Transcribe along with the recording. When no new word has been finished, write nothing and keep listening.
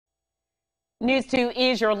News 2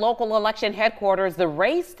 is your local election headquarters. The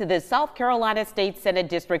race to the South Carolina State Senate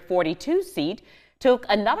District 42 seat took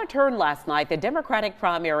another turn last night. The Democratic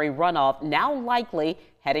primary runoff now likely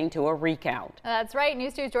heading to a recount. That's right.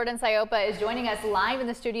 News 2's Jordan Sayopa is joining us live in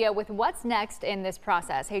the studio with what's next in this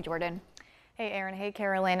process. Hey, Jordan. Hey, Aaron. Hey,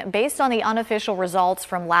 Carolyn. Based on the unofficial results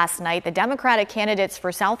from last night, the Democratic candidates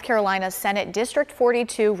for South Carolina Senate District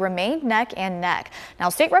 42 remain neck and neck. Now,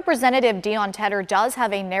 State Representative Dion Tedder does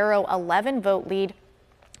have a narrow 11-vote lead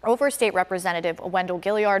over State Representative Wendell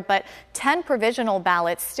Gillard, but 10 provisional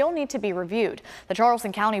ballots still need to be reviewed. The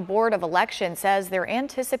Charleston County Board of Elections says they're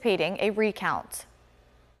anticipating a recount.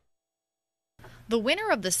 The winner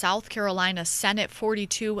of the South Carolina Senate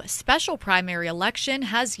 42 special primary election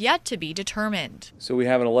has yet to be determined. So we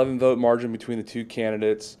have an 11-vote margin between the two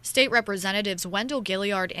candidates. State Representatives Wendell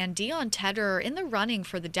Gillard and Dion Tedder are in the running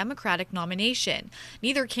for the Democratic nomination.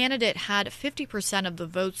 Neither candidate had 50% of the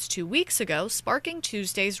votes 2 weeks ago, sparking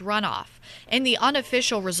Tuesday's runoff. In the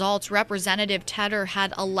unofficial results, Representative Tedder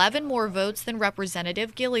had 11 more votes than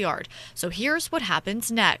Representative Gillard. So here's what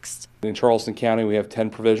happens next. In Charleston County, we have 10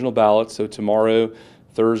 provisional ballots. So tomorrow,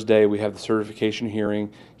 Thursday, we have the certification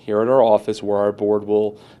hearing here at our office where our board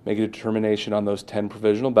will make a determination on those 10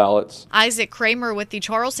 provisional ballots. Isaac Kramer with the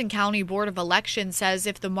Charleston County Board of Elections says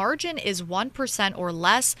if the margin is 1% or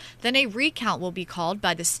less, then a recount will be called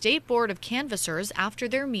by the State Board of Canvassers after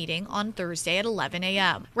their meeting on Thursday at 11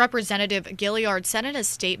 a.m. Representative Gillard said in a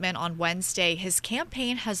statement on Wednesday his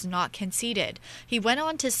campaign has not conceded. He went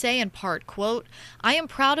on to say in part, quote, "I am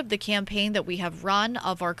proud of the campaign that we have run,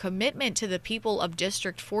 of our commitment to the people of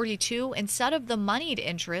District 42 instead of the moneyed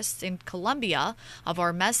interests in Columbia, of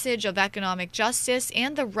our message of economic justice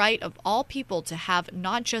and the right of all people to have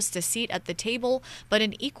not just a seat at the table, but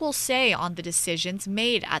an equal say on the decisions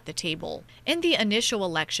made at the table." In the initial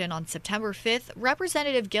election on September 5th,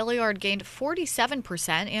 Representative Gillard gained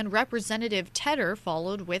 47% and Representative Tedder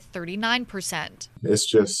followed with 39%. It's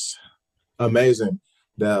just amazing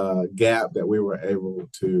the gap that we were able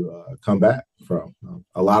to come back from.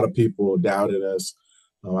 A lot of people doubted us.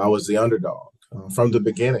 I was the underdog from the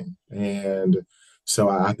beginning. And so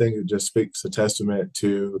I think it just speaks a testament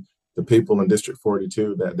to the people in District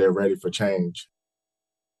 42 that they're ready for change.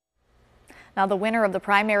 Now, the winner of the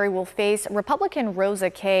primary will face Republican Rosa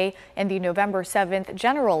Kay in the November 7th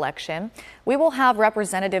general election. We will have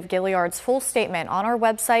Representative Gilliard's full statement on our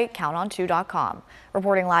website, counton2.com.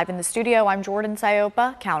 Reporting live in the studio, I'm Jordan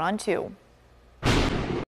Sayopa, Count on 2.